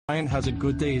Brian Has a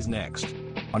Good Day is next.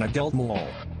 On Adult Mall.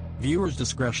 Viewers'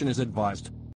 discretion is advised.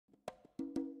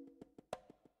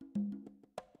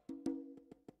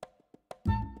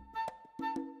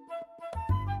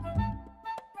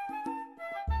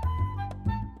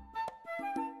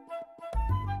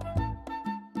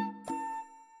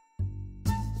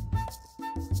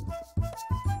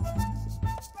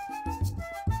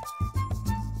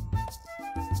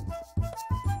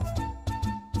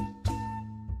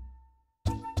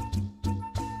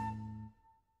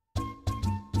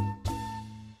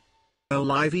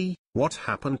 Well, Ivy, what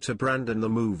happened to Brandon the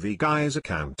movie guy's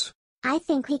account? I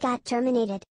think he got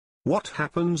terminated. What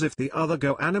happens if the other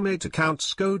Go Animate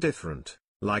accounts go different,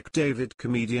 like David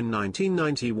Comedian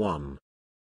 1991?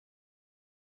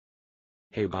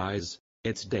 Hey guys,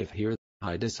 it's Dave here.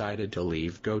 I decided to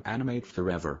leave Go Animate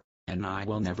forever, and I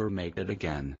will never make it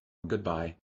again.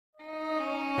 Goodbye.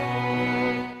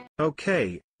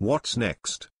 Okay, what's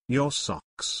next? Your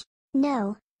socks.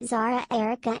 No, Zara,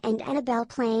 Erica and Annabelle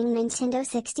playing Nintendo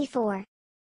 64.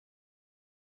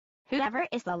 Whoever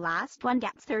is the last one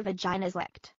gets their vaginas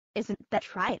licked. Isn't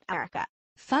that right, Erica?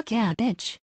 Fuck yeah,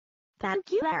 bitch.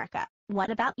 Thank you, Erica.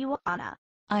 What about you, Anna?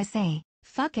 I say,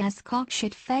 fuck ass cock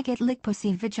shit faggot lick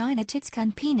pussy vagina tits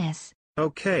cunt penis.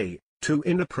 Okay, too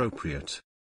inappropriate.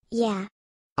 Yeah.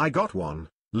 I got one.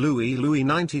 Louie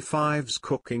 95's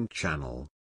cooking channel.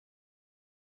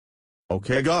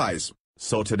 Okay guys,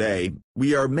 so today,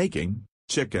 we are making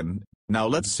chicken. Now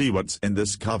let's see what's in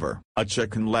this cover. A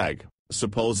chicken leg,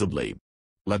 supposedly.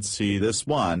 Let's see this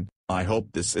one. I hope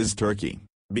this is turkey,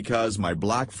 because my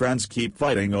black friends keep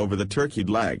fighting over the turkey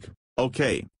leg.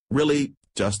 Okay, really,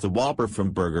 just a Whopper from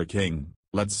Burger King.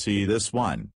 Let's see this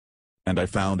one. And I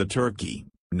found a turkey.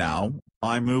 Now,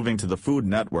 I'm moving to the Food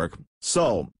Network,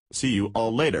 so, see you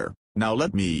all later. Now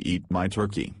let me eat my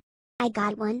turkey. I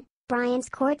got one. Brian's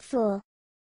Court Fool.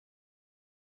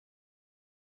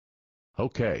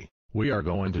 Okay, we are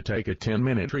going to take a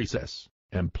 10-minute recess,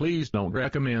 and please don't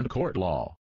recommend court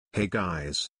law. Hey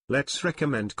guys, let's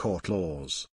recommend court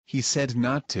laws. He said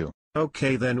not to.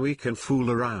 Okay, then we can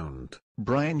fool around.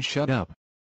 Brian, shut up.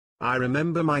 I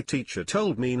remember my teacher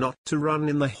told me not to run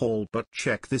in the hall, but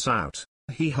check this out.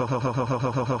 He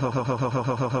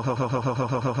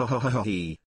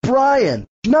Brian,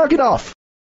 knock it off!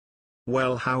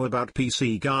 Well, how about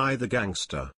PC Guy the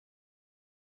Gangster?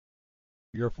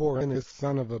 You're foreign as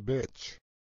son of a bitch.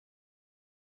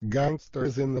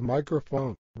 Gangsters in the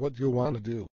microphone, what you wanna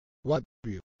do? What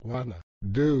you wanna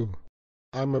do?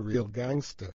 I'm a real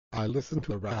gangster, I listen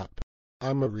to rap.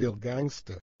 I'm a real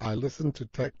gangster, I listen to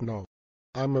techno.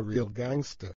 I'm a real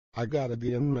gangster, I got a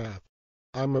D in math.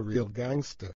 I'm a real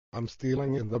gangster, I'm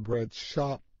stealing in the bread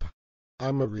shop.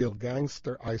 I'm a real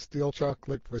gangster, I steal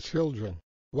chocolate for children.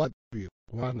 What you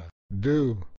wanna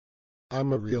do?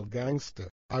 I'm a real gangster,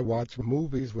 I watch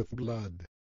movies with blood.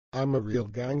 I'm a real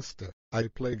gangster, I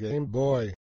play Game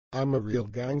Boy. I'm a real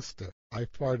gangster, I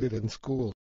farted in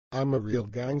school. I'm a real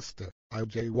gangster, I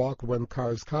jaywalk when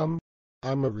cars come.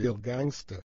 I'm a real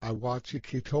gangster, I watch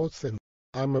Iki Tosin.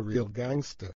 I'm a real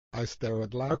gangster, I stare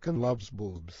at Larkin Loves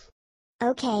Boobs.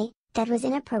 Okay, that was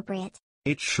inappropriate.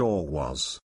 It sure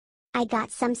was. I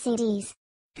got some CDs.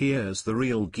 Here's the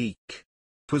real geek.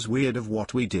 'Twas weird of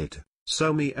what we did,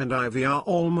 so me and Ivy are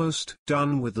almost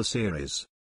done with the series.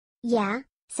 Yeah,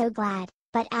 so glad,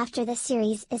 but after the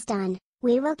series is done,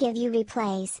 we will give you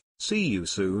replays. See you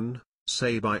soon.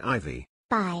 Say bye, Ivy.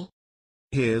 Bye.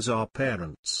 Here's our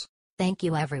parents. Thank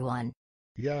you everyone.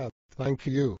 Yeah, thank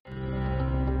you.